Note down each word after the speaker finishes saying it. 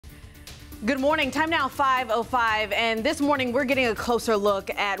Good morning. Time now 5:05, and this morning we're getting a closer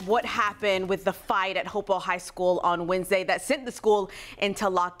look at what happened with the fight at Hopewell High School on Wednesday that sent the school into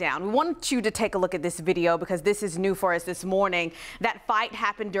lockdown. We want you to take a look at this video because this is new for us this morning. That fight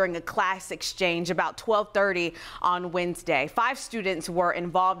happened during a class exchange about 12:30 on Wednesday. 5 students were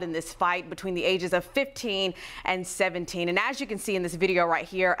involved in this fight between the ages of 15 and 17. And as you can see in this video right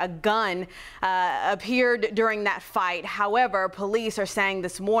here, a gun appeared during that fight. However, police are saying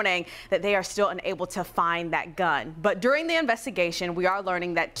this morning that they are still unable to find that gun. But during the investigation, we are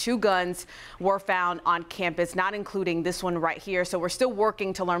learning that 2 guns were found on campus, not including this one right here. So we're still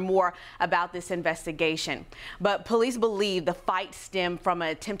working to learn more about this investigation. But police believe the fight stemmed from an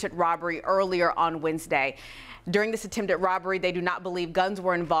attempted robbery earlier on Wednesday. During this attempted robbery, they do not believe guns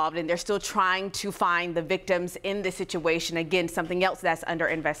were involved, and they're still trying to find the victims in this situation. Again, something else that's under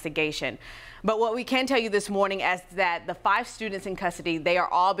investigation. But what we can tell you this morning is that the 5 students in custody, they are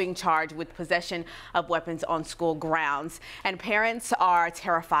all being charged with possession of weapons on school grounds. And parents are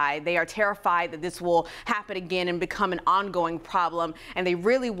terrified. They are terrified that this will happen again and become an ongoing problem. And they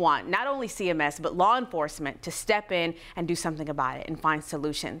really want not only CMS, but law enforcement to step in and do something about it and find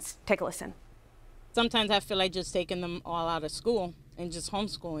solutions. Take a listen. Sometimes I feel like just taking them all out of school and just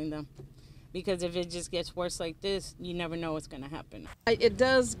homeschooling them. Because if it just gets worse like this, you never know what's going to happen. It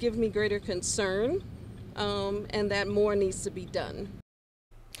does give me greater concern, and that more needs to be done.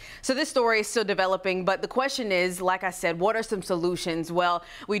 So this story is still developing, but the question is, like I said, what are some solutions? Well,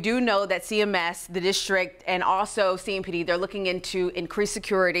 we do know that CMS, the district, and also CMPD, they're looking into increased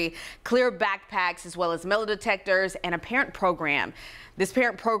security, clear backpacks, as well as metal detectors, and a parent program. This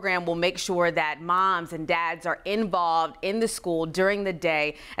parent program will make sure that moms and dads are involved in the school during the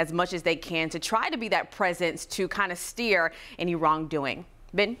day as much as they can to try to be that presence to kind of steer any wrongdoing.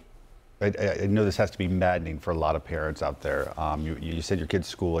 Ben? I know this has to be maddening for a lot of parents out there. You said your kids'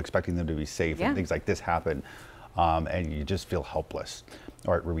 school, expecting them to be safe, and things like this happen, and you just feel helpless.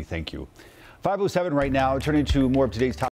 All right, Ruby, thank you. 5:07 right now, turning to more of today's top.